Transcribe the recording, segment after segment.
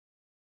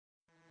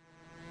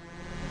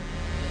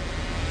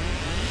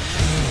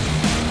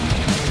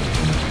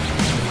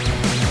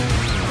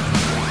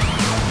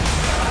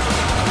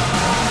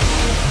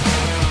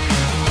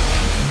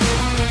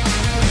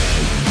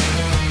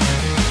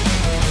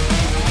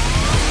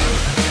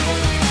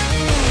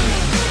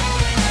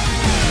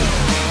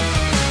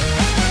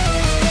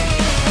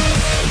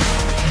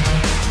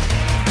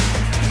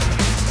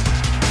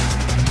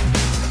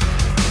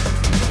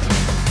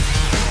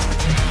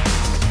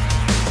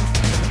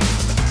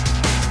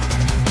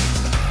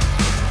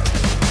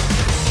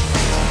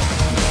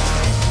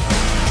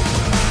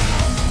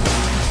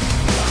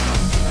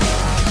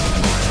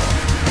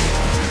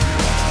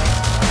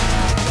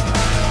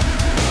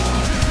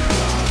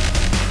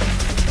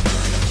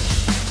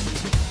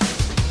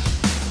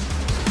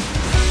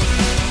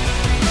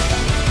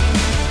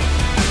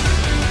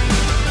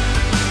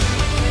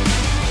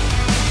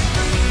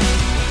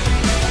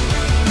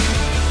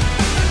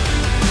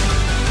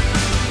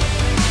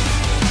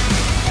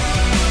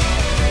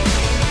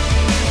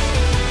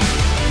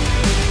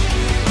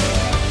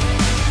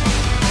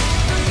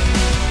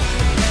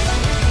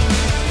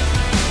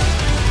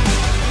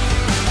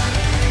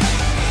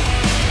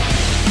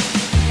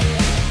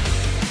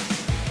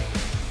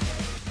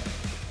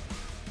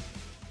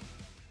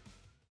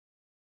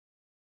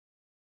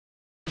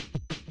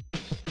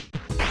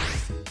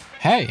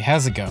Hey,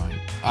 how's it going?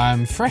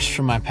 I'm fresh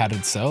from my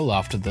padded cell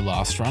after the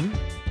last run,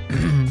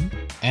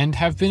 and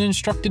have been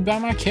instructed by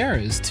my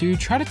carers to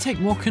try to take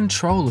more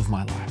control of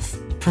my life,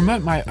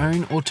 promote my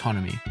own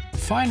autonomy,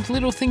 find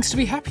little things to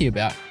be happy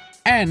about,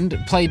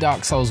 and play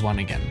Dark Souls 1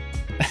 again.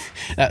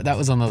 That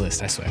was on the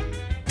list, I swear.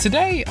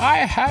 Today, I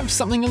have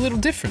something a little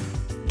different.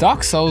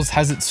 Dark Souls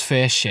has its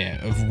fair share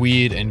of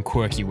weird and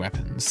quirky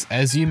weapons,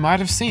 as you might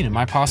have seen in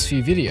my past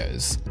few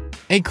videos.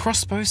 A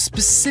crossbow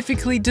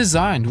specifically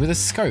designed with a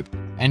scope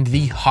and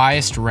the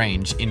highest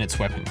range in its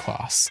weapon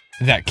class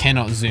that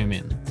cannot zoom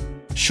in.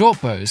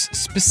 Short bows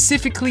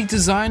specifically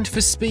designed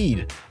for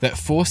speed that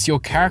force your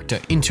character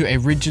into a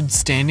rigid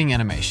standing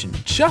animation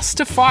just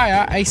to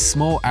fire a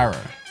small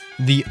arrow.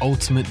 The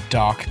ultimate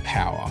dark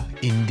power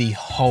in the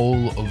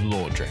whole of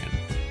Lordran,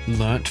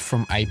 learnt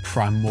from a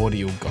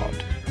primordial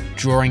god,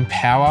 drawing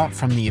power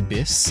from the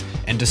abyss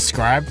and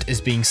described as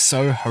being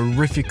so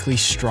horrifically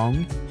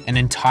strong, an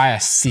entire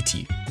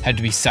city had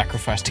to be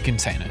sacrificed to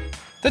contain it.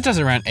 That does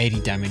around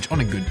 80 damage on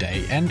a good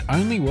day and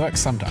only works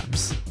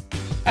sometimes.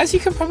 As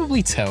you can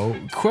probably tell,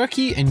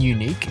 quirky and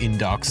unique in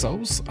Dark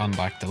Souls,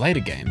 unlike the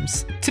later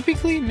games,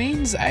 typically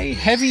means a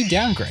heavy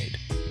downgrade.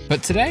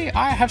 But today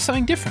I have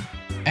something different.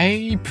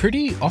 A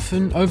pretty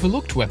often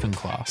overlooked weapon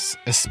class,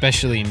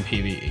 especially in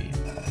PvE.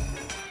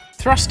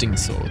 Thrusting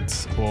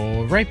swords,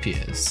 or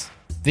rapiers.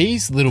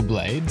 These little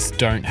blades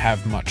don't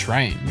have much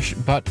range,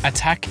 but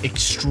attack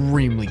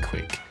extremely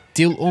quick,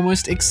 deal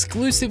almost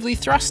exclusively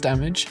thrust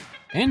damage,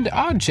 and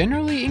are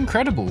generally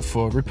incredible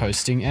for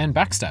riposting and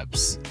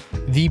backstabs.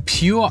 The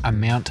pure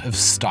amount of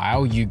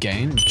style you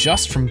gain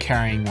just from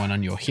carrying one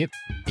on your hip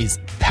is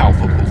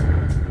palpable.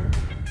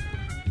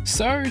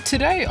 So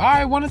today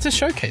I wanted to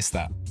showcase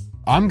that.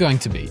 I'm going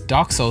to be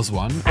Dark Souls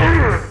 1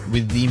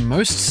 with the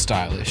most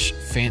stylish,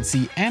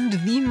 fancy, and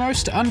the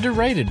most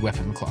underrated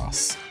weapon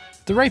class,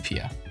 the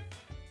Rapier.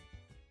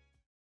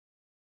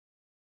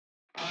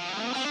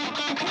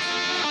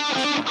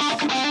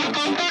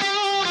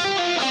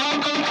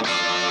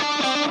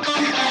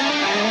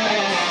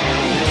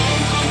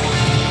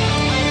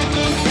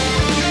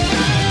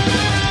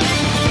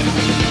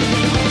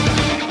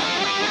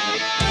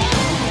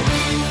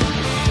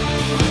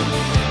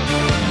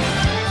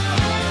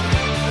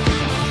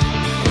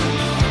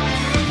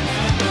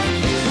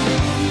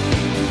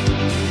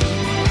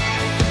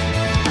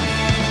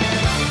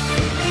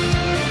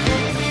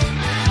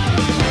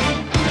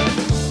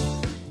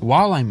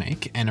 While I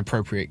make an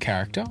appropriate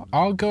character,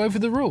 I'll go over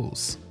the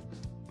rules.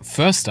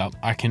 First up,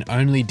 I can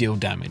only deal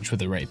damage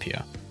with a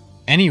rapier.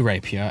 Any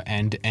rapier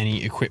and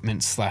any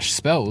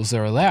equipment/spells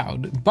are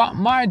allowed, but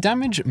my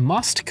damage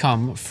must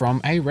come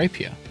from a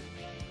rapier.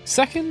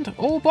 Second,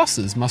 all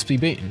bosses must be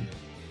beaten.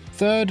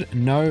 Third,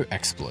 no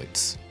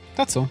exploits.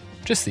 That's all,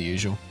 just the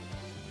usual.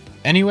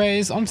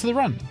 Anyways, onto the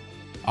run.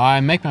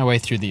 I make my way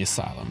through the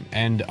asylum,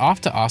 and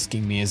after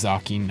asking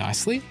Miyazaki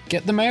nicely,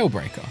 get the mail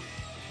breaker.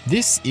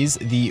 This is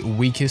the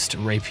weakest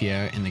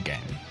rapier in the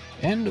game,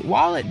 and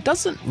while it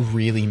doesn't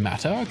really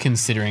matter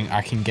considering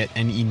I can get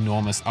an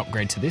enormous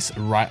upgrade to this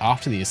right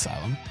after the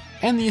asylum,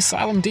 and the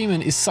asylum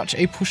demon is such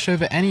a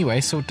pushover anyway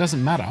so it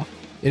doesn't matter,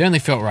 it only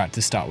felt right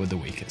to start with the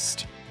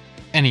weakest.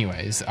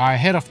 Anyways, I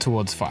head off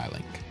towards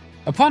Firelink.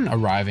 Upon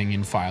arriving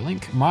in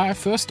Firelink, my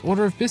first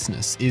order of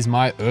business is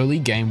my early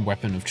game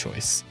weapon of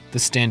choice, the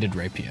standard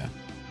rapier.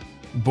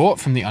 Bought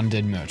from the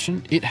undead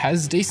merchant, it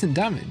has decent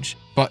damage,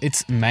 but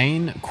its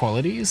main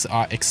qualities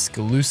are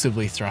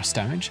exclusively thrust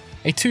damage,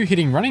 a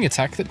 2-hitting running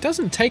attack that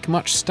doesn't take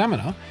much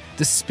stamina,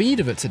 the speed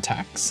of its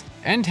attacks,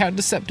 and how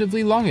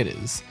deceptively long it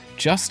is,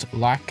 just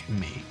like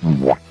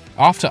me.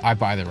 After I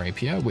buy the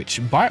rapier, which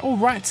by all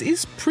rights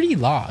is pretty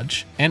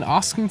large, and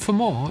asking for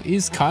more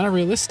is kinda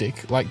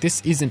realistic, like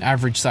this is an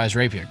average size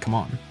rapier, come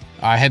on.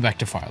 I head back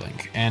to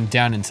Firelink, and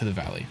down into the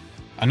valley.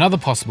 Another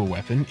possible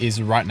weapon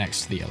is right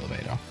next to the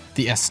elevator,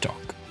 the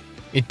S-stock.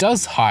 It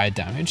does higher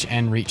damage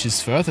and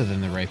reaches further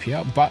than the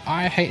rapier, but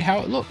I hate how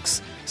it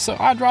looks, so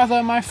I'd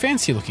rather my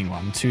fancy looking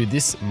one to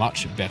this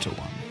much better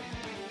one.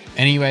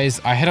 Anyways,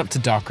 I head up to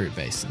Darkroot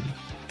Basin.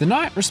 The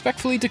knight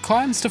respectfully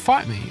declines to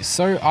fight me,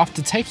 so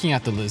after taking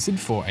out the lizard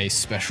for a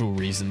special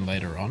reason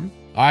later on,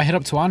 I head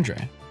up to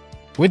Andre.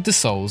 With the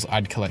souls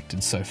I'd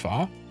collected so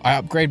far, I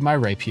upgrade my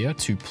rapier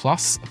to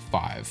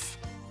 +5.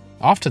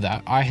 After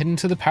that, I head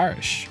into the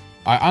parish.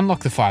 I unlock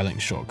the Firelink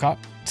shortcut,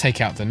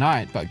 take out the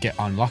knight but get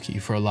unlucky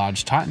for a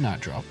large titanite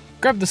drop,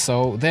 grab the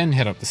soul, then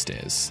head up the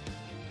stairs.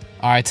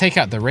 I take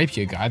out the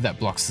rapier guy that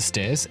blocks the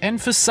stairs,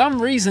 and for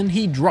some reason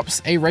he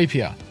drops a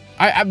rapier.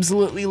 I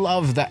absolutely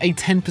love that a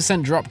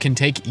 10% drop can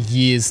take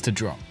years to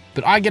drop,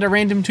 but I get a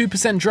random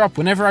 2% drop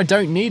whenever I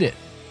don't need it.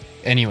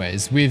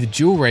 Anyways, with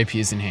dual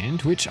rapiers in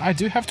hand, which I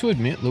do have to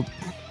admit look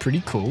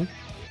pretty cool,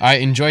 I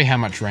enjoy how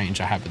much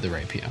range I have with the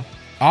rapier.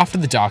 After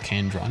the Dark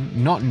Hand run,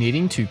 not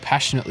needing to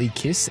passionately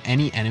kiss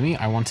any enemy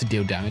I want to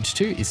deal damage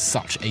to is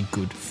such a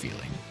good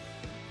feeling.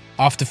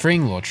 After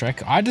freeing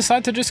Lautrec, I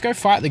decide to just go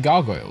fight the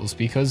gargoyles,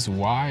 because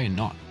why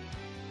not?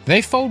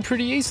 They fold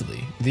pretty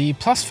easily. The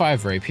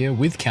 +5 rapier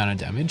with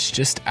counter damage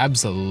just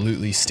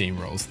absolutely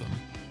steamrolls them.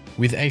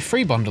 With a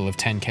free bundle of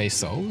 10k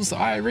souls,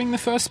 I ring the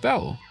first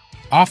spell.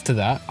 After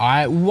that,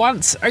 I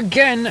once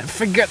again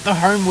forget the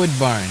homeward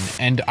bone,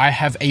 and I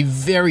have a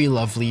very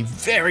lovely,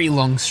 very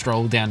long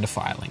stroll down to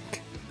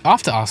Firelink.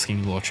 After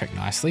asking Lortrek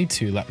nicely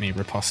to let me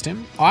riposte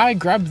him, I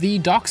grab the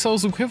Dark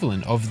Souls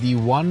equivalent of the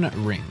One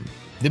Ring.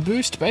 The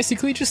boost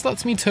basically just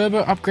lets me turbo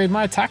upgrade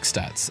my attack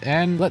stats,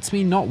 and lets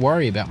me not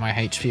worry about my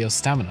HP or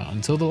stamina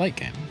until the late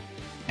game.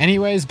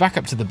 Anyways, back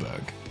up to the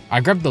Berg. I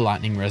grab the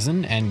lightning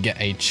resin and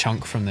get a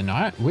chunk from the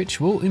knight,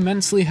 which will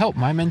immensely help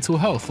my mental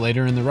health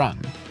later in the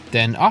run.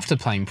 Then after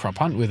playing prop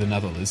hunt with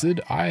another lizard,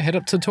 I head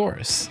up to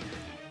Taurus.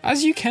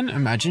 As you can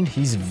imagine,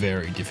 he's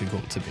very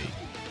difficult to beat.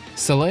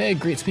 Solaire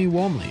greets me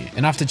warmly,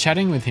 and after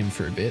chatting with him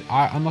for a bit,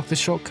 I unlock the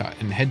shortcut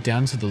and head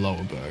down to the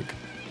lower Berg.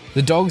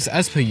 The dogs,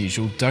 as per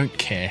usual, don't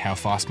care how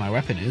fast my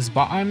weapon is,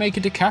 but I make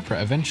it to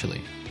Capra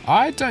eventually.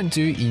 I don't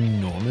do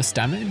enormous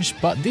damage,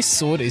 but this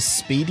sword is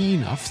speedy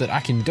enough that I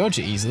can dodge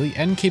it easily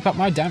and keep up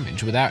my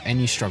damage without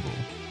any struggle.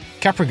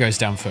 Capra goes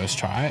down first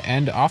try,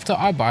 and after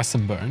I buy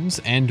some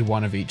bones and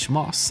one of each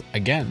moss,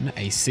 again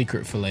a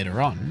secret for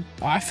later on,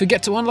 I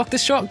forget to unlock the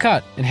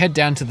shortcut and head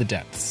down to the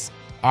depths.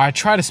 I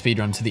try to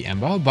speedrun to the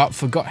Ember, but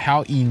forgot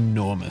how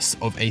enormous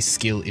of a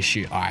skill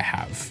issue I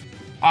have.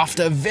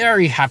 After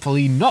very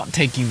happily not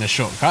taking the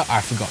shortcut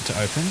I forgot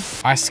to open,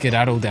 I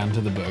skedaddle down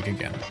to the Berg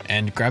again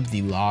and grab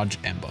the large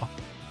Ember.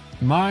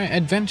 My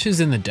adventures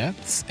in the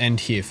depths end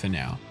here for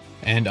now,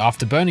 and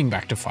after burning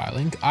back to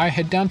Firelink, I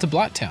head down to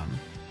Blighttown.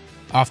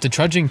 After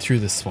trudging through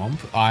the swamp,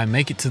 I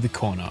make it to the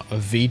corner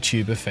of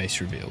VTuber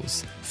face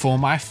reveals for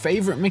my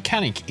favourite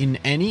mechanic in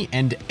any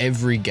and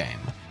every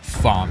game,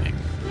 farming.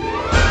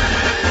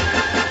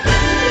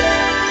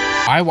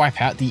 I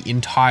wipe out the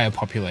entire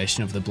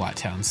population of the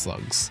Blighttown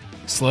slugs,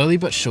 slowly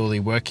but surely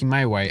working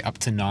my way up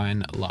to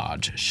 9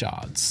 large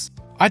shards.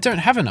 I don't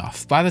have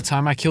enough by the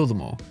time I kill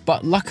them all,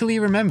 but luckily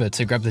remember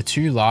to grab the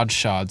 2 large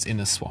shards in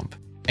the swamp,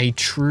 a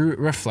true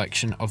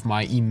reflection of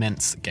my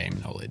immense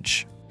game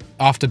knowledge.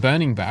 After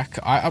burning back,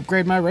 I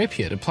upgrade my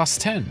rapier to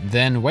 +10,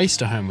 then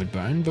waste a homeward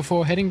bone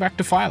before heading back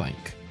to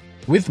Firelink.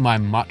 With my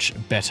much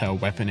better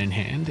weapon in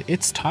hand,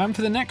 it's time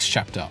for the next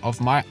chapter of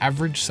my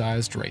average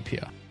sized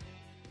rapier.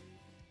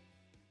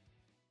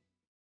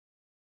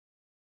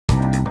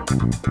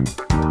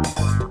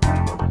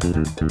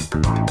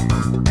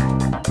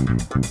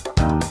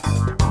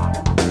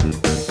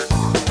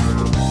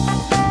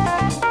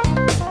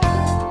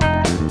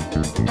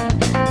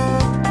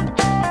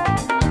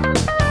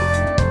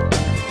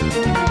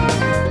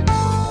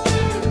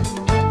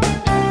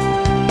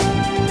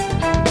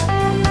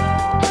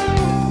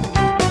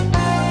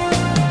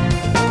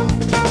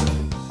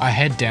 I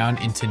head down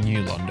into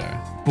New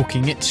Londo,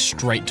 booking it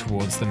straight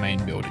towards the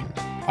main building.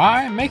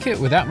 I make it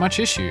without much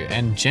issue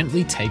and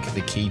gently take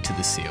the key to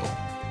the seal.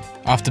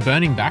 After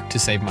burning back to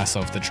save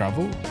myself the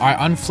trouble, I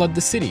unflood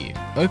the city,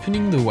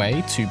 opening the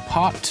way to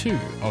part 2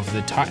 of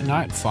the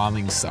Titanite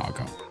farming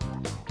saga.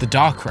 The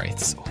Dark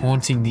Wraiths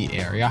haunting the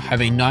area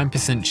have a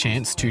 9%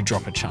 chance to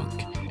drop a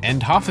chunk,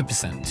 and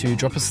 0.5% to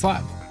drop a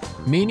slab,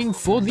 meaning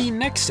for the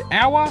next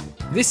hour,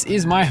 this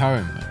is my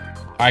home.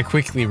 I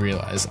quickly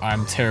realise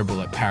I'm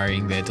terrible at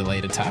parrying their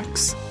delayed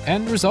attacks,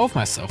 and resolve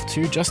myself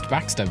to just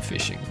backstab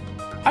fishing.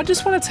 I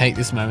just want to take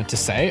this moment to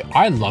say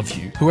I love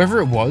you. Whoever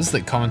it was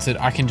that commented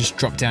I can just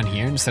drop down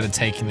here instead of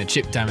taking the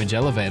chip damage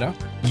elevator,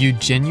 you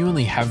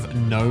genuinely have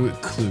no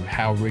clue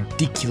how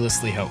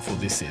ridiculously helpful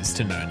this is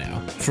to know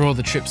now. For all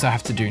the trips I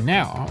have to do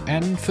now,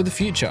 and for the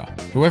future.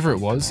 Whoever it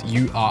was,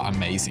 you are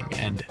amazing,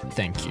 and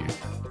thank you.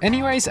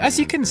 Anyways, as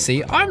you can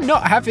see, I'm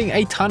not having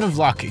a ton of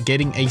luck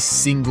getting a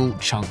single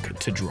chunk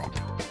to drop.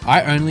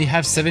 I only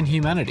have 7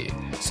 humanity,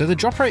 so the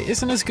drop rate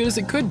isn't as good as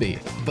it could be,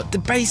 but the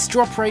base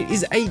drop rate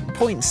is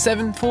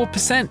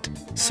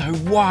 8.74%, so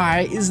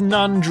why is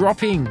none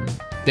dropping?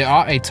 There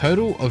are a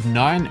total of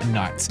 9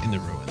 knights in the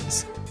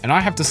ruins, and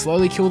I have to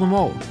slowly kill them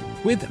all,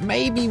 with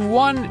maybe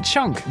 1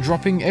 chunk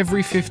dropping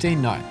every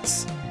 15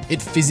 knights.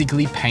 It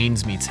physically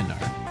pains me to know.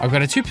 I've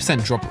got a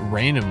 2% drop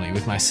randomly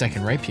with my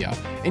second rapier,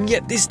 and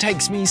yet this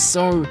takes me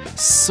so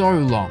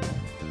long.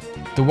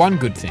 The one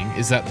good thing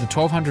is that the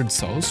 1200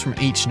 souls from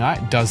each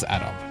knight does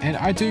add up, and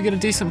I do get a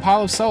decent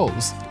pile of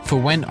souls for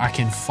when I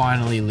can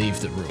finally leave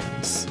the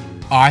ruins.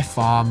 I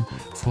farm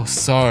for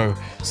so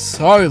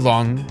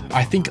long,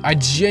 I think I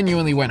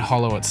genuinely went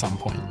hollow at some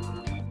point.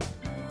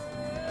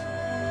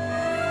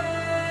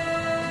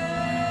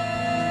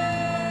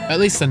 At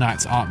least the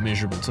knights aren't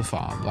miserable to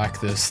farm, like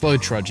the slow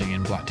trudging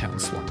in Blighttown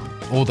Swamp,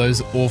 or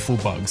those awful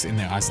bugs in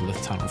their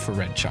Izalith tunnel for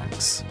red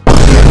chunks.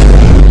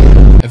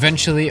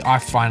 Eventually, I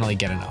finally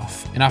get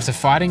enough, and after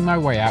fighting my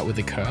way out with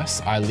a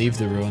curse, I leave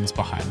the ruins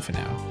behind for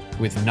now,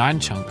 with 9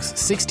 chunks,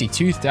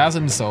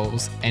 62,000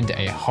 souls, and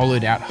a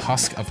hollowed out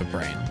husk of a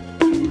brain.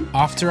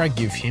 After I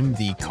give him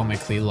the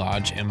comically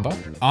large ember,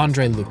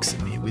 Andre looks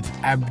at me with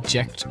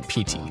abject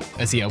pity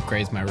as he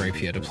upgrades my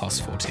rapier to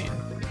 +14,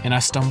 and I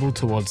stumble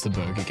towards the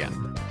Berg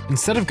again.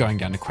 Instead of going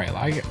down to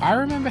Quelaag, I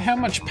remember how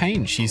much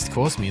pain she's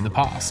caused me in the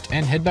past,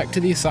 and head back to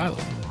the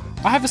asylum.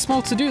 I have a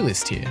small to-do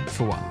list here,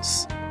 for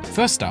once.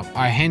 First up,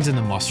 I hand in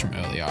the moss from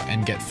earlier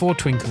and get 4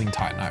 Twinkling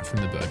Titanite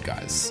from the bird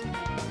guys.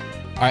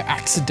 I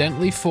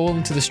accidentally fall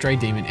into the stray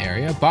demon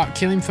area, but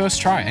kill him first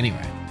try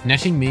anyway,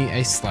 netting me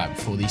a slap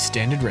for the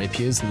standard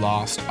rapier's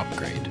last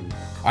upgrade.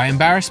 I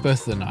embarrass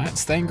both of the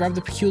knights, then grab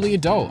the peculiar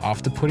doll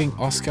after putting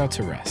Oscar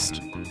to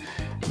rest.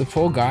 The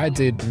poor guy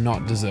did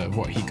not deserve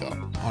what he got,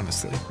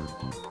 honestly.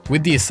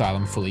 With the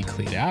asylum fully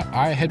cleared out,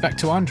 I head back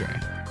to Andre.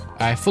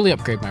 I fully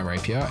upgrade my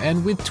rapier,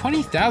 and with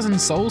 20,000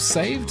 souls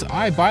saved,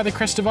 I buy the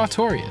Crest of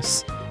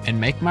Artorias and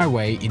make my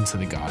way into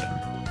the garden.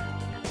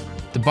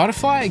 The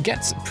butterfly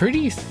gets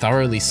pretty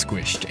thoroughly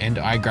squished, and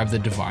I grab the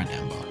Divine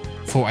Ember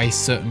for a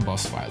certain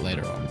boss fight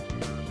later on.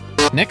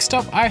 Next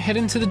up, I head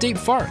into the deep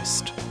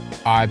forest.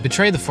 I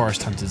betray the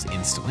forest hunters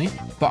instantly,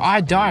 but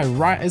I die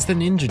right as the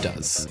ninja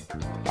does.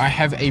 I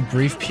have a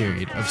brief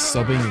period of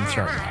sobbing and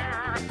throwing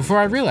up, before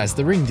I realise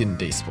the ring didn't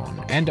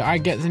despawn, and I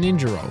get the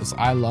ninja rolls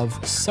I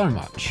love so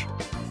much.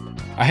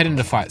 I head in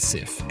to fight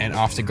Sif, and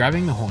after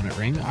grabbing the Hornet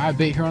Ring, I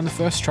beat her on the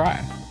first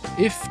try.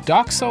 If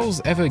Dark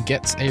Souls ever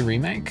gets a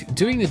remake,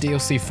 doing the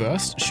DLC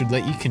first should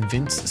let you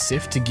convince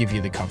Sif to give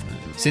you the Covenant,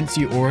 since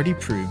you already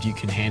proved you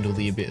can handle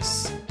the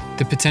Abyss.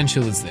 The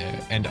potential is there,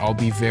 and I'll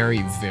be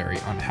very, very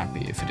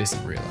unhappy if it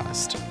isn't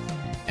realised.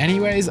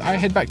 Anyways, I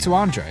head back to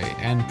Andre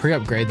and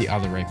pre-upgrade the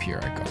other rapier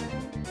I got.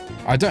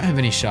 I don't have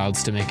any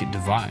shards to make it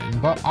divine,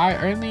 but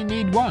I only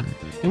need 1,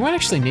 and won't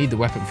actually need the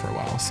weapon for a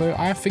while, so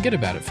I forget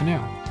about it for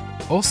now.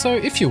 Also,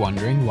 if you're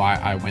wondering why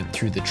I went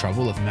through the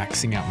trouble of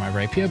maxing out my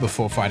rapier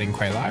before fighting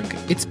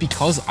Quelaag, it's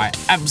because I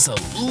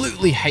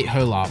absolutely hate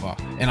her lava,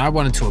 and I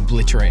wanted to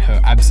obliterate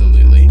her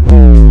absolutely.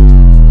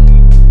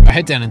 I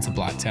head down into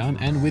Blighttown,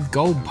 and with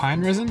gold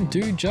pine resin,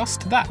 do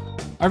just that.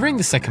 I ring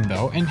the second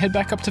bell and head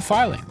back up to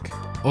Firelink.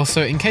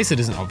 Also, in case it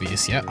isn't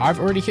obvious yet, I've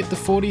already hit the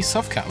 40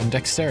 soft cap on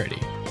dexterity,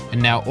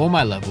 and now all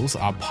my levels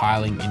are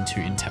piling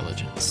into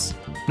intelligence.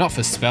 Not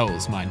for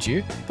spells, mind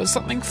you, but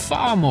something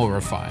far more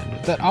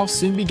refined that I'll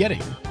soon be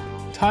getting.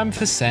 Time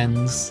for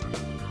Sens.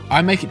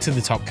 I make it to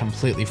the top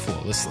completely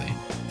flawlessly,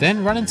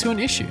 then run into an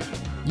issue.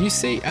 You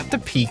see, at the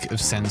peak of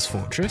Sen's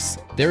Fortress,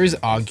 there is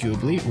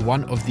arguably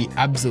one of the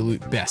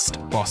absolute best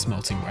boss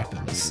melting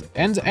weapons,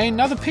 and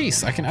another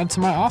piece I can add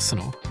to my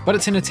arsenal, but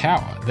it's in a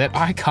tower that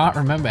I can't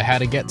remember how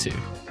to get to.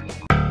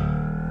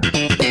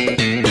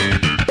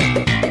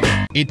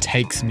 It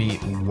takes me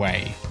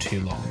way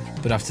too long,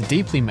 but after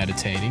deeply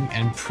meditating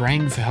and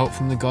praying for help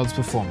from the gods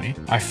before me,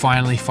 I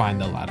finally find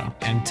the ladder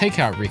and take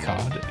out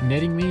Ricard,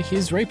 netting me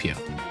his rapier.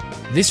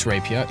 This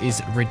rapier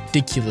is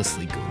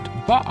ridiculously good,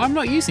 but I'm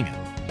not using it.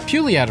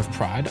 Purely out of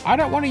pride, I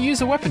don't want to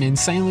use a weapon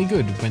insanely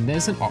good when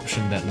there's an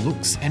option that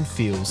looks and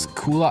feels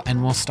cooler and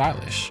more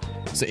stylish,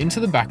 so into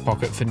the back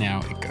pocket for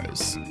now it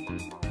goes.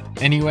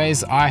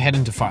 Anyways, I head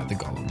in to fight the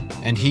golem,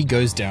 and he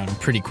goes down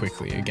pretty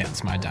quickly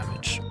against my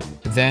damage.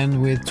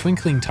 Then, with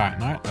Twinkling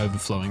Titanite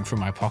overflowing from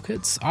my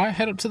pockets, I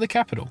head up to the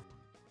capital.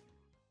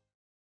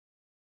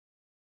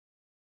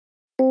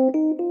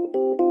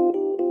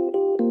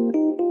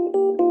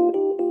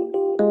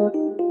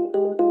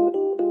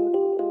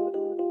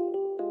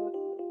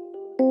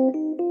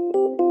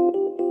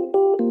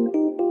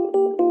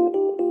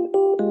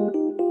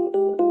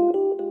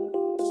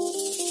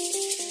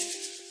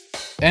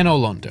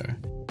 Enolondo.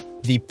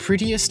 The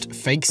prettiest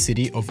fake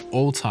city of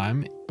all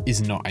time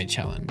is not a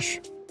challenge.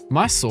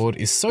 My sword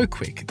is so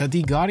quick that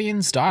the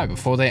guardians die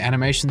before their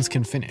animations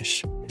can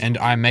finish, and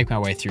I make my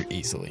way through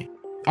easily.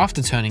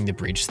 After turning the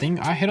bridge thing,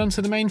 I head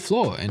onto the main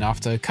floor, and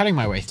after cutting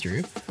my way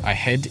through, I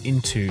head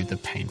into the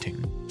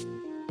painting.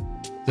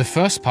 The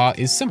first part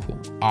is simple.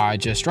 I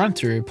just run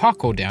through,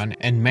 parkour down,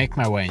 and make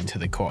my way into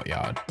the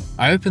courtyard.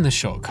 I open the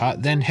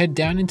shortcut, then head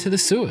down into the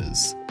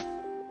sewers.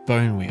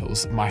 Bone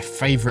wheels, my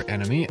favourite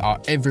enemy, are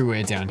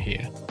everywhere down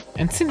here.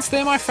 And since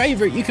they're my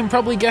favourite, you can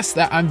probably guess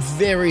that I'm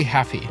very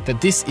happy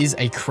that this is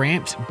a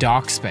cramped,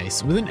 dark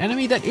space with an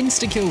enemy that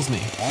insta-kills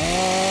me.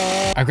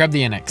 I grab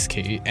the NX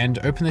key and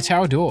open the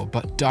tower door,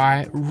 but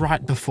die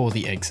right before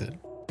the exit.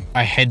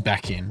 I head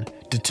back in,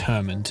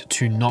 determined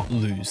to not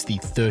lose the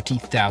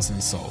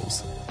 30,000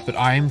 souls, but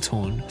I am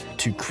torn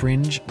to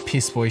cringe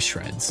pissboy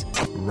shreds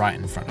right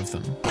in front of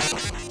them.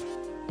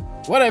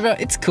 Whatever,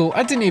 it's cool,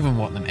 I didn't even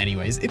want them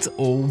anyways, it's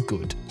all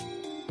good.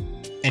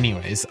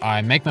 Anyways,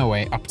 I make my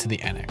way up to the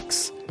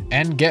annex,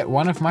 and get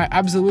one of my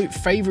absolute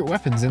favourite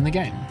weapons in the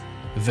game,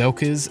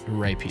 Velka's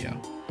Rapier.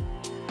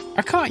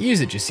 I can't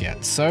use it just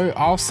yet, so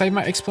I'll save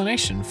my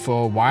explanation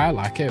for why I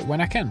like it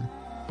when I can.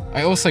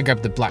 I also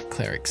grabbed the Black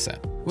Cleric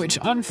set, which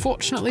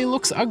unfortunately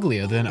looks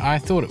uglier than I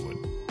thought it would.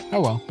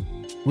 Oh well.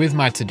 With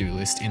my to-do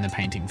list in the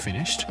painting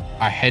finished,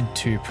 I head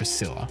to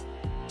Priscilla.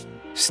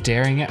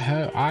 Staring at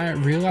her, I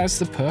realise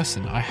the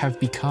person I have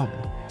become.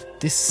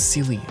 This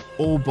silly,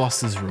 all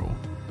bosses rule.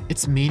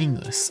 It's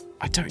meaningless.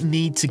 I don't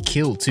need to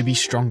kill to be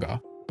stronger.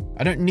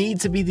 I don't need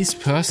to be this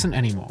person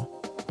anymore.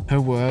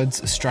 Her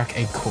words struck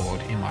a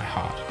chord in my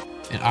heart,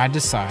 and I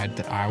decide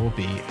that I will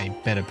be a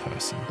better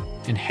person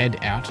and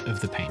head out of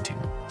the painting.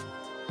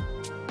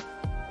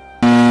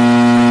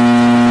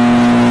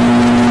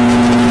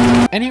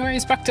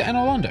 Anyways, back to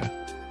Enolondo.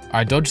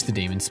 I dodge the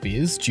demon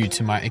spears due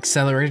to my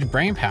accelerated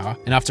brain power,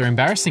 and after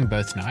embarrassing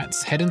both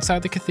knights, head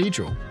inside the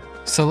cathedral.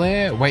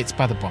 Solaire waits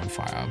by the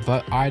bonfire,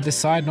 but I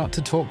decide not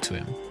to talk to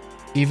him.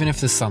 Even if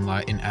the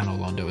sunlight in Anor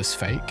Londo is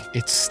fake,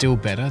 it's still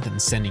better than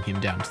sending him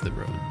down to the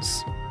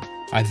ruins.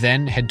 I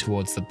then head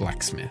towards the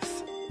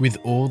blacksmith. With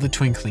all the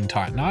twinkling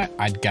titanite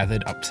I'd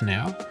gathered up to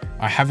now,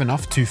 I have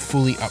enough to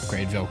fully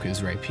upgrade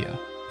Velka's rapier.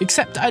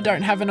 Except I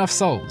don't have enough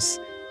souls.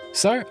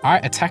 So I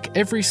attack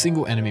every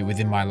single enemy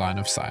within my line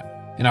of sight,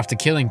 and after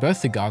killing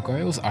both the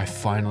gargoyles, I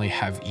finally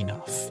have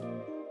enough.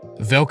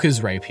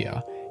 Velka's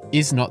rapier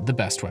is not the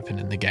best weapon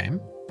in the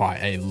game, by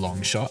a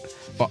long shot,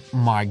 but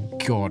my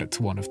god, it's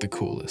one of the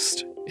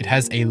coolest. It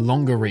has a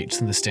longer reach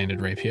than the standard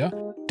rapier,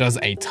 does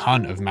a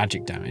ton of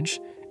magic damage,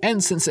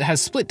 and since it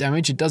has split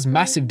damage, it does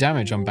massive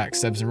damage on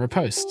backstabs and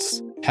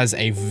riposts, has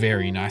a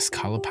very nice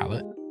colour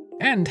palette,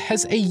 and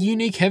has a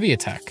unique heavy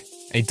attack,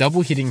 a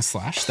double hitting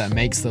slash that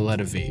makes the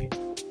letter V.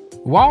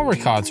 While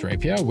Ricard's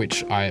rapier,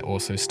 which I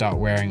also start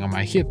wearing on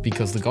my hip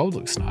because the gold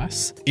looks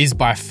nice, is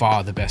by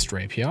far the best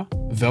rapier,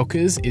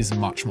 Velka's is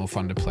much more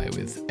fun to play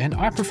with, and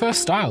I prefer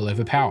style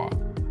over power.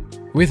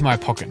 With my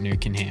pocket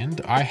nuke in hand,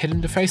 I head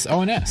in to face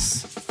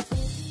ONS.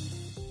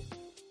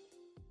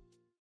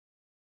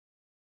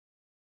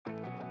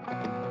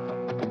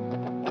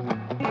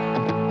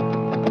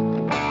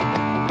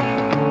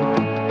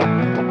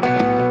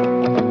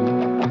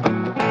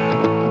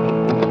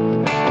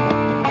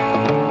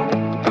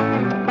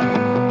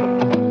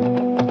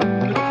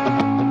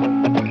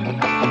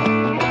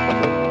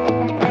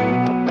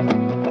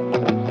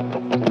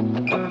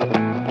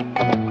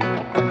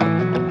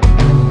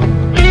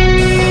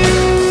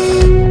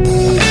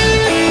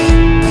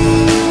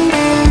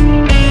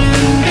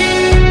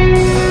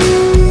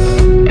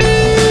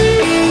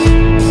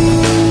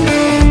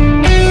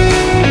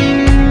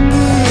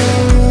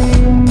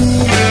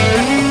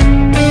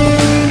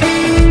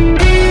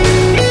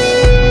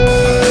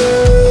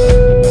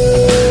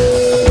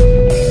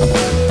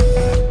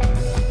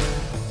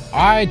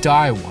 I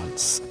die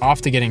once,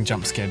 after getting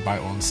jump scared by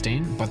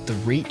Ornstein, but the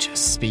reach,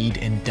 speed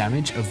and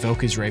damage of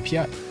Velka's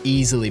rapier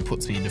easily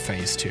puts me into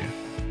phase 2.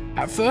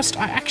 At first,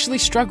 I actually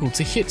struggled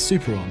to hit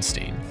Super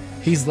Ornstein.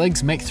 His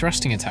legs make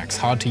thrusting attacks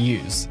hard to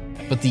use,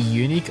 but the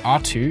unique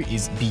R2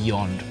 is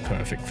beyond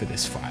perfect for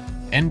this fight,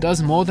 and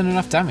does more than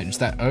enough damage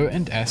that O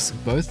and S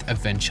both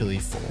eventually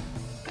fall.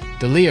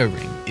 The Leo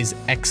ring is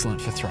excellent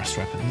for thrust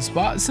weapons,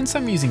 but since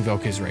I'm using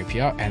Velka's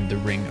rapier and the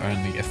ring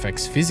only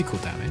affects physical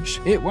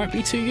damage, it won't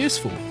be too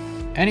useful.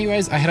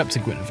 Anyways, I head up to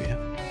Guinevere.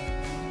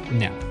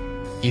 Now,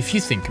 if you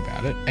think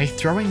about it, a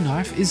throwing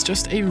knife is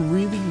just a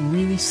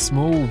really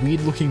small,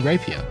 weird looking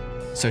rapier.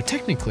 So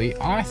technically,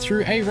 I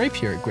threw a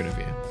rapier at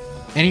Guinevere.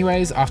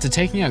 Anyways, after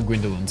taking out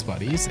Gwendolyn's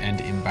buddies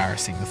and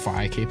embarrassing the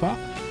Firekeeper,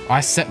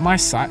 I set my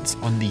sights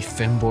on the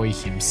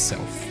femboy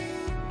himself.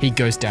 He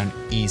goes down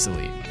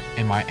easily,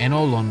 and my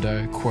Anor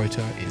Londo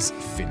quota is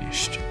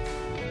finished.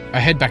 I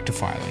head back to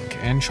Firelink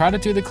and try to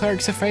do the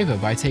clerics a favour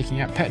by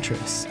taking out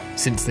Petrus,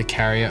 since the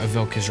carrier of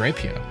Velka's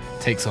rapier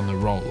takes on the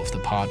role of the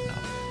pardoner.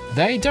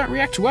 They don't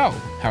react well,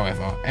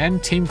 however,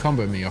 and team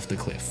combo me off the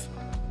cliff.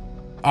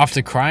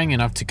 After crying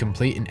enough to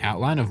complete an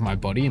outline of my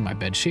body and my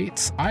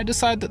bedsheets, I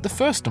decide that the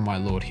first on my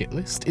Lord hit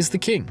list is the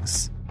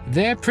Kings.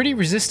 They're pretty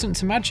resistant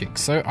to magic,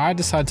 so I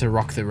decide to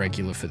rock the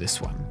regular for this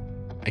one.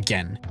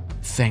 Again,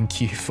 thank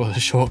you for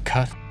the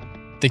shortcut.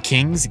 The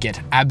Kings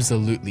get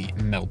absolutely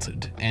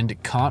melted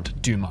and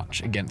can't do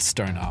much against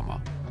stone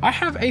armor. I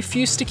have a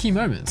few sticky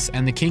moments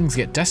and the Kings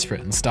get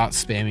desperate and start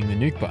spamming the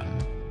nuke button,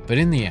 but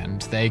in the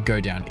end they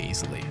go down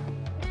easily.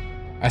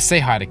 I say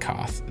hi to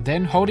Karth,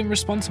 then hold him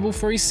responsible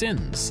for his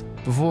sins,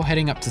 before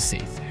heading up to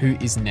Seath, who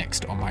is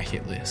next on my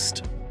hit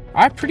list.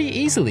 I pretty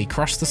easily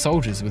crush the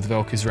soldiers with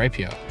Velka's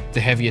rapier,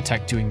 the heavy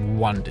attack doing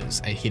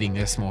wonders at hitting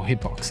their small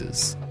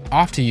hitboxes.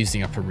 After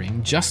using up a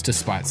ring just to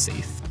spite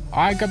Seath,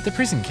 I grab the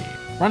prison key,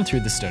 run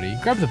through the study,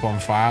 grab the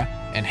bonfire,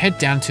 and head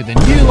down to the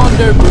New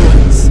Londo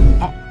ruins.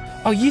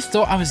 Oh, you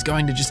thought I was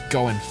going to just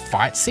go and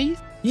fight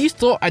Seath? You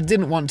thought I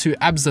didn't want to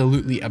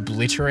absolutely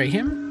obliterate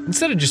him,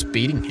 instead of just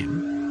beating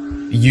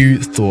him? You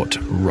thought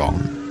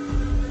wrong.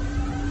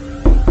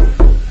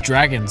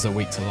 Dragons are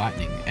weak to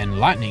lightning, and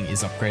lightning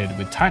is upgraded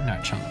with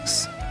Titanite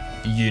chunks.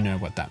 You know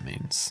what that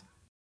means.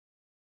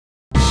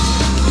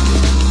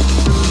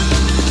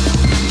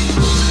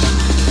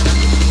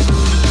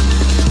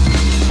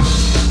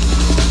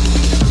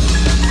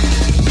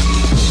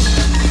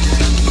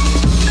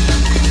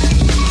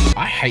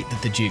 I hate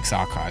that the Duke's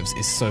Archives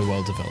is so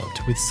well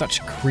developed, with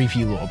such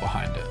creepy lore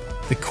behind it.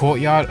 The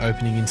courtyard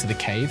opening into the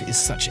cave is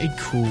such a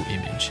cool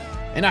image,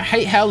 and I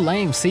hate how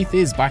lame Seath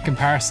is by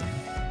comparison.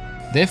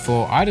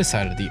 Therefore, I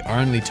decided the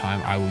only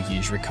time I will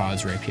use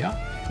Ricard's rapier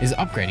is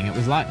upgrading it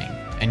with lightning,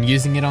 and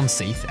using it on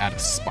Seath out of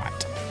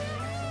spite.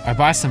 I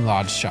buy some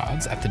large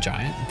shards at the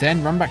giant,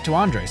 then run back to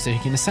Andre so he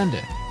can ascend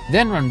it,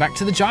 then run back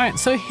to the giant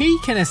so he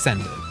can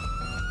ascend it.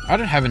 I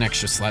don't have an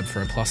extra slab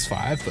for a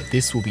 +5, but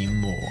this will be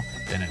more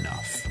than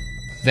enough.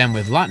 Then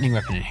with lightning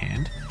weapon in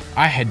hand,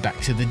 I head back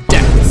to the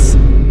depths,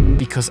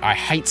 because I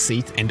hate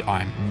Seath and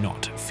I'm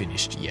not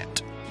finished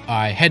yet.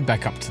 I head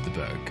back up to the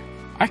berg.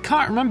 I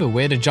can't remember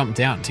where to jump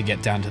down to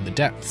get down to the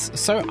depths,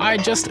 so I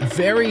just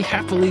very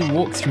happily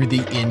walk through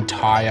the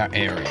entire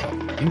area,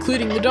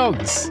 including the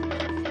dogs.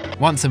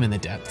 Once I'm in the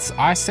depths,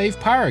 I save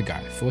Pyro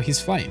Guy for his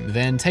flame,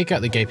 then take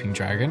out the Gaping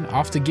Dragon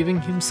after giving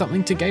him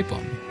something to gape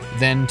on.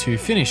 Then to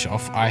finish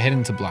off, I head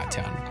into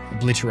Blighttown,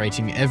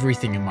 obliterating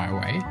everything in my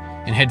way,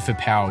 and head for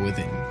Power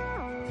Within.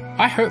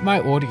 I hope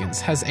my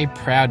audience has a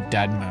proud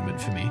dad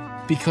moment for me,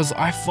 because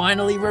I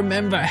finally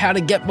remember how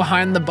to get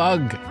behind the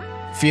bug.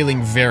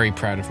 Feeling very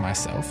proud of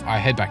myself, I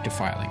head back to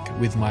Firelink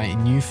with my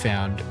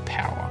newfound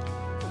power.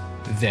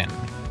 Then,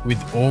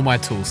 with all my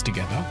tools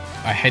together,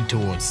 I head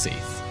towards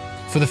Seath.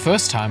 For the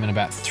first time in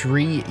about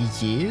 3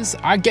 years,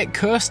 I get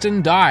cursed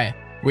and die,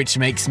 which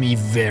makes me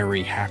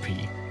very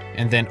happy.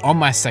 And then on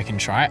my second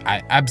try,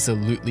 I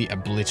absolutely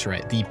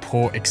obliterate the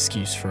poor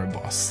excuse for a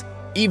boss,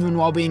 even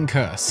while being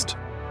cursed.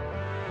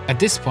 At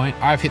this point,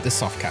 I've hit the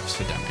soft caps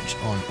for damage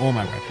on all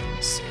my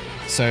weapons.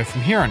 So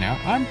from here on out,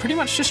 I'm pretty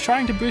much just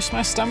trying to boost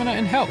my stamina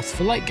and health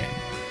for late game.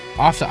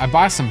 After I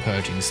buy some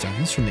purging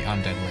stones from the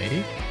undead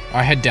lady,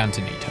 I head down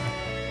to Nito.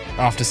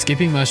 After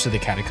skipping most of the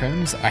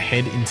catacombs, I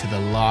head into the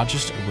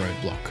largest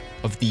roadblock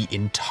of the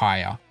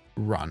entire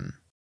run.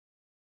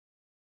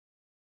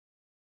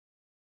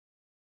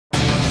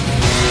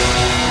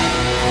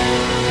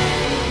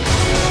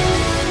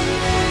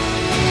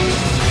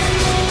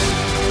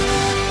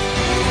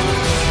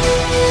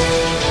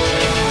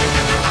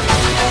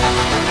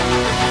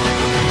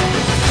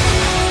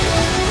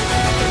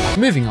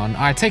 Moving on,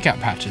 I take out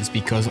Patches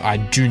because I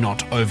do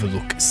not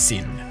overlook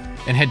sin,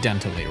 and head down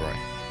to Leroy.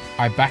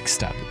 I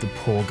backstab the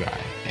poor guy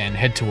and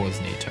head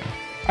towards Nito.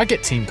 I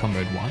get team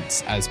comboed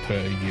once, as per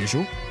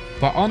usual,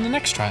 but on the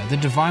next try, the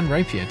Divine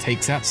Rapier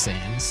takes out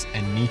Sans,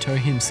 and Nito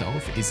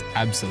himself is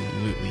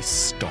absolutely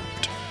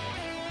stomped.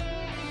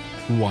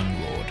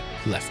 One Lord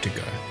left to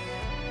go.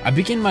 I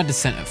begin my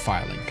descent at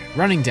Firelink,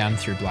 running down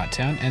through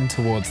Blighttown and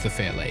towards the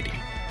Fair Lady.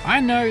 I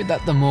know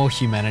that the more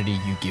humanity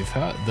you give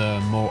her,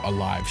 the more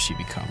alive she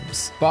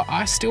becomes, but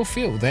I still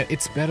feel that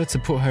it's better to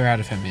put her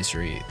out of her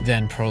misery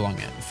than prolong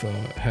it for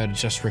her to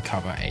just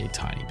recover a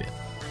tiny bit.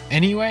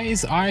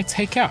 Anyways, I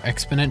take out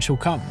Exponential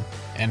Cum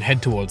and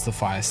head towards the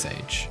Fire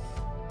Sage.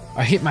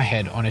 I hit my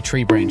head on a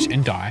tree branch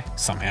and die,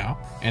 somehow,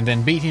 and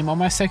then beat him on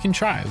my second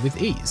try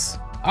with ease.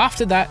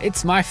 After that,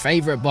 it's my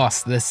favourite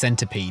boss, the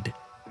Centipede,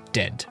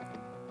 dead.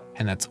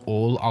 And that's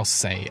all I'll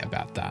say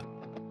about that.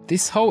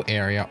 This whole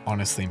area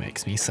honestly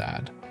makes me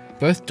sad.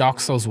 Both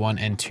Dark Souls 1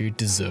 and 2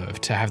 deserve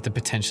to have the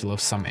potential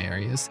of some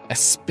areas,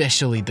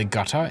 especially the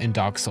gutter in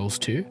Dark Souls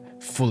 2,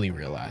 fully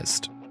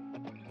realised.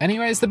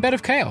 Anyways, the Bed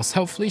of Chaos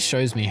helpfully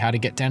shows me how to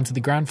get down to the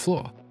ground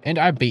floor, and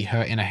I beat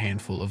her in a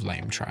handful of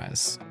lame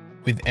tries.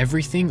 With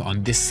everything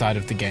on this side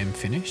of the game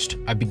finished,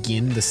 I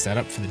begin the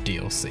setup for the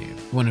DLC,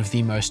 one of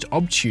the most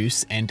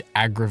obtuse and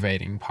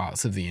aggravating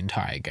parts of the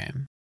entire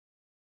game.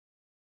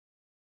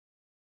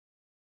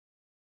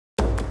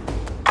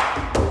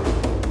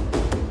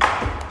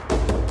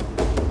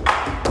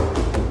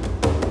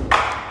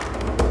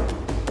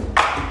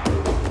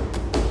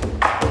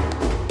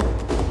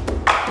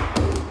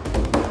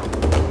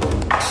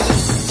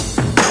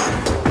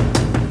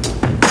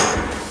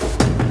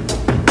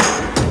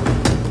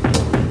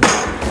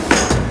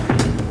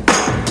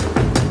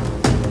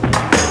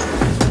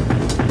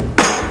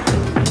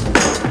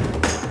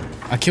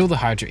 I kill the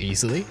Hydra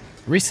easily,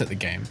 reset the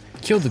game,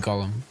 kill the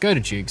Golem, go to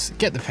Jukes,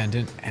 get the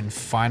pendant, and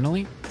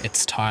finally,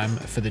 it's time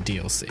for the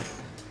DLC.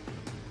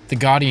 The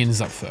Guardian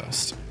is up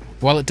first.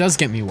 While it does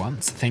get me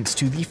once, thanks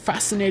to the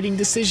fascinating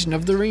decision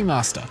of the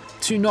remaster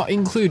to not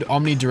include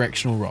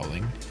omnidirectional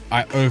rolling,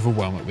 I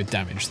overwhelm it with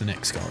damage the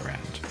next go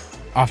around.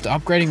 After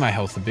upgrading my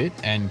health a bit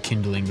and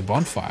kindling the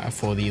bonfire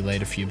for the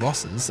later few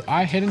bosses,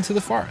 I head into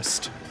the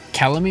forest.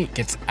 Calamite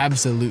gets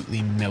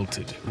absolutely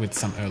melted with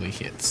some early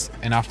hits,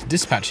 and after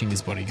dispatching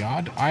his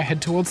bodyguard, I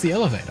head towards the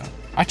elevator.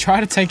 I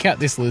try to take out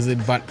this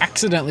lizard, but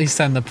accidentally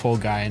send the poor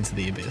guy into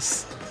the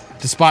abyss.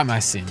 Despite my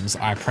sins,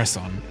 I press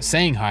on,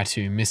 saying hi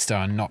to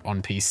Mr. Not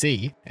on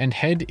PC, and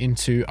head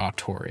into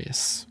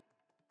Artorias.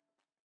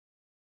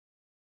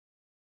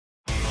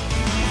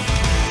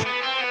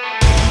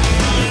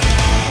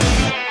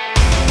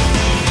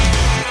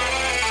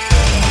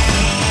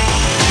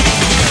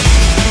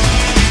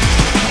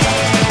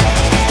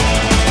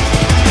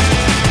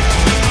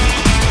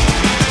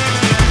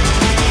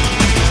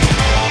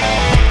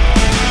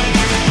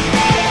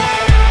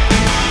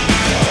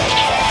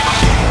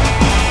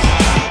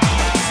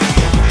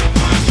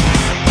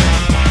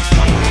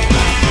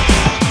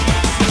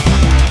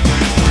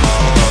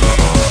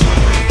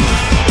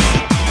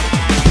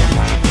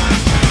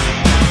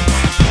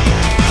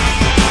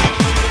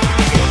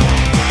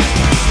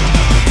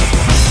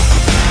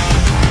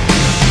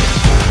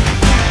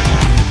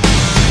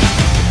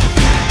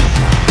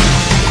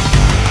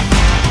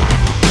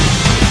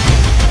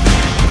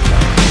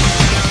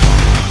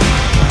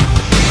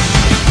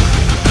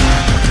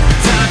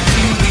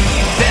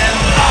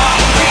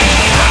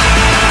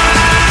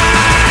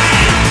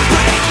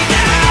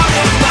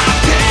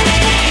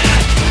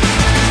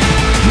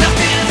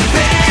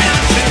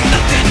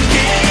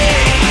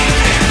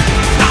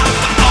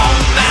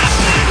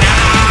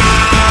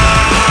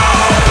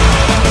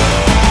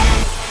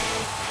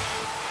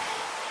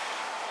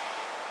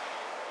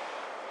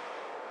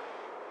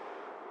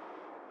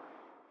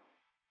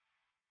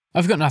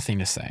 I've got nothing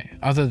to say,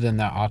 other than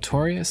that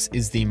Artorias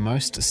is the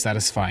most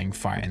satisfying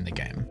fight in the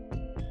game.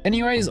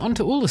 Anyways,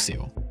 onto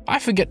ULTRAKILL. I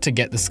forget to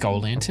get the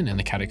Skull Lantern in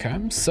the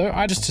Catacombs, so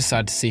I just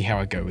decided to see how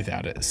I go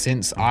without it,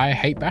 since I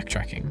hate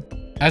backtracking.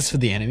 As for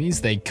the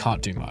enemies, they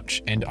can't do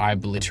much, and I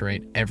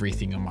obliterate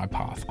everything on my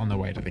path on the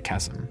way to the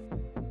chasm.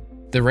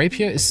 The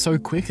Rapier is so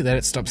quick that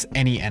it stops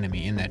any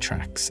enemy in their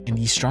tracks, and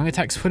the strong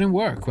attacks put in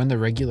work when the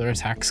regular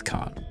attacks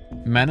can't.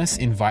 Manus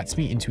invites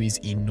me into his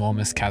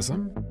enormous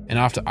chasm, and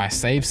after I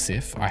save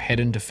Sif, I head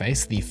in to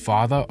face the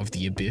Father of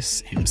the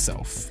Abyss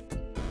himself.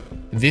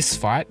 This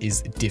fight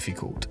is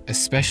difficult,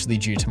 especially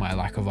due to my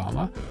lack of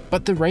armor,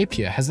 but the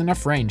Rapier has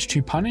enough range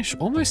to punish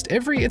almost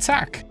every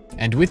attack,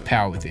 and with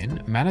power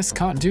within, Manus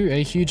can't do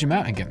a huge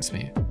amount against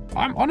me.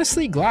 I'm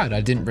honestly glad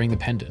I didn't bring the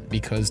pendant,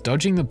 because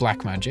dodging the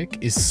black magic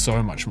is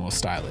so much more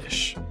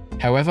stylish.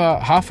 However,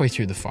 halfway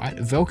through the fight,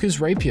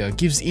 Velka's Rapier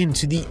gives in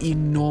to the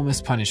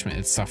enormous punishment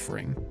it's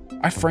suffering.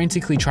 I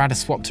frantically try to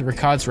swap to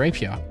Ricard's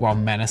Rapier while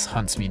Manus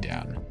hunts me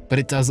down, but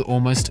it does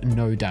almost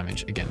no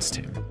damage against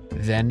him.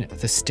 Then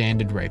the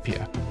standard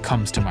Rapier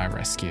comes to my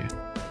rescue.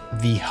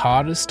 The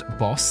hardest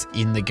boss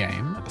in the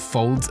game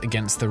folds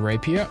against the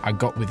Rapier I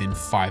got within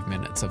 5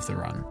 minutes of the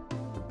run.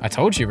 I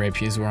told you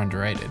Rapiers were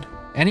underrated.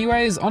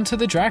 Anyways, onto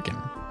the dragon.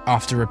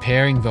 After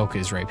repairing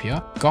Velka's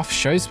Rapier, Goff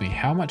shows me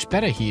how much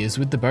better he is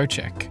with the bow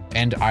check,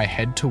 and I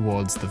head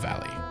towards the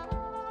valley.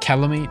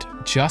 Calamite,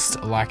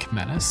 just like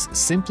Manus,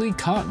 simply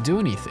can't do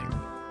anything.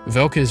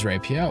 Velka's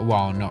Rapier,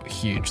 while not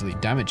hugely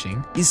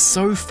damaging, is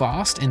so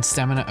fast and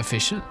stamina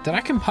efficient that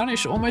I can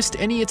punish almost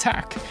any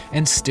attack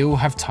and still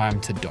have time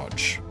to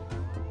dodge.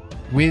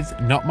 With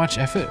not much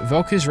effort,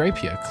 Velka's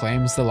Rapier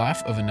claims the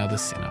life of another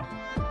sinner.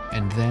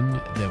 And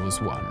then there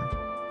was one.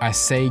 I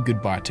say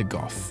goodbye to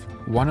Goff,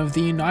 one of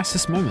the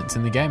nicest moments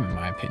in the game in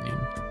my opinion,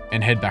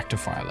 and head back to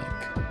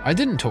Firelink. I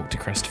didn't talk to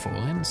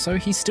Crestfallen, so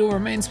he still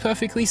remains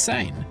perfectly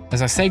sane,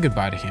 as I say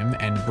goodbye to him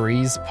and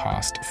breeze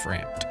past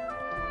Framped.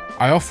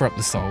 I offer up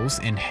the souls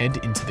and head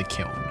into the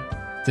kiln.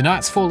 The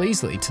knights fall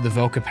easily to the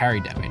Velka parry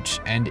damage,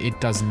 and it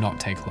does not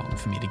take long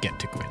for me to get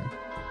to Gwyn.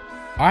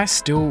 I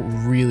still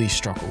really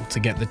struggle to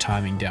get the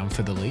timing down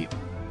for the leap,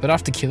 but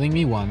after killing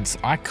me once,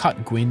 I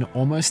cut Gwyn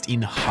almost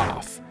in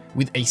half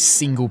with a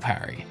single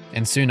parry,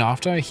 and soon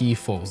after he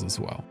falls as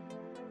well.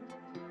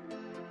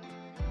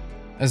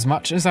 As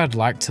much as I'd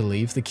like to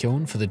leave the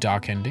kiln for the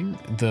dark ending,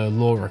 the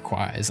lore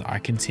requires I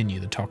continue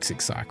the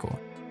toxic cycle,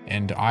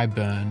 and I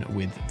burn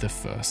with the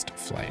first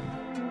flame.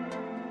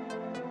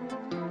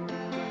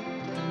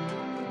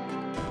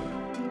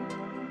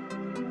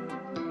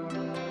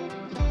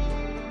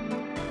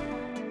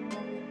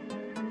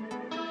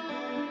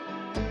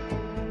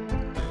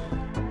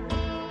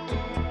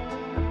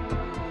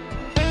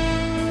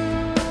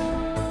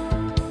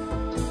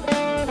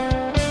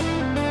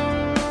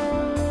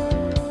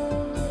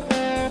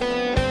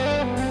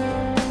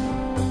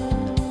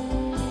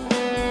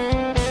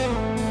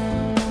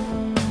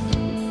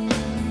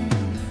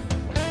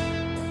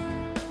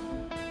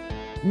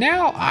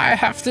 Now, I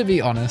have to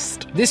be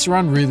honest, this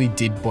run really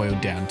did boil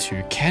down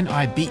to, can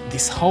I beat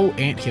this whole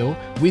anthill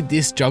with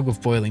this jug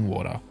of boiling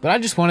water? But I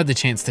just wanted the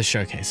chance to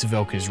showcase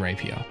Velka's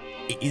Rapier.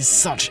 It is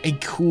such a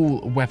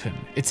cool weapon.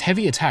 Its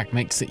heavy attack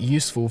makes it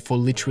useful for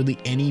literally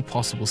any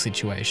possible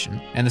situation,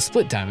 and the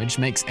split damage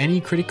makes any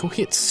critical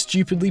hits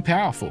stupidly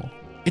powerful.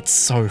 It's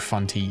so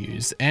fun to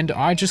use, and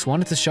I just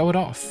wanted to show it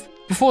off.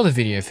 Before the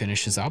video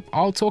finishes up,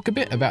 I'll talk a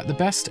bit about the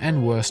best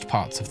and worst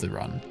parts of the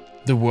run.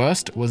 The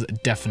worst was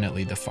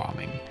definitely the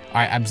farming.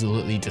 I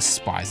absolutely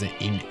despise it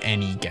in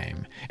any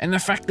game, and the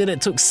fact that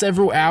it took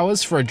several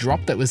hours for a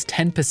drop that was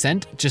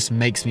 10% just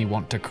makes me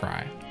want to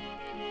cry.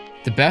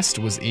 The best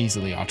was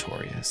easily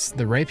Artorias.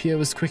 The Rapier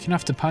was quick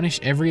enough to punish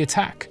every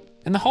attack,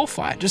 and the whole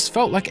fight just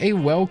felt like a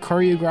well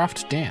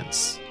choreographed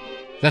dance.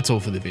 That's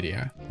all for the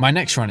video. My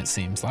next run, it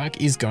seems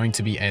like, is going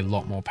to be a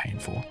lot more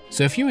painful,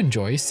 so if you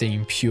enjoy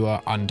seeing pure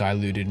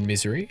undiluted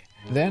misery,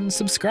 then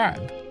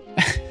subscribe.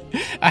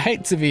 I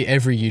hate to be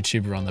every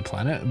YouTuber on the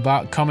planet,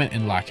 but comment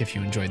and like if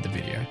you enjoyed the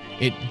video.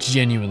 It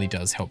genuinely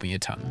does help me a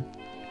ton.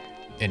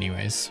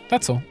 Anyways,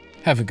 that's all.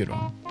 Have a good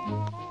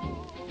one.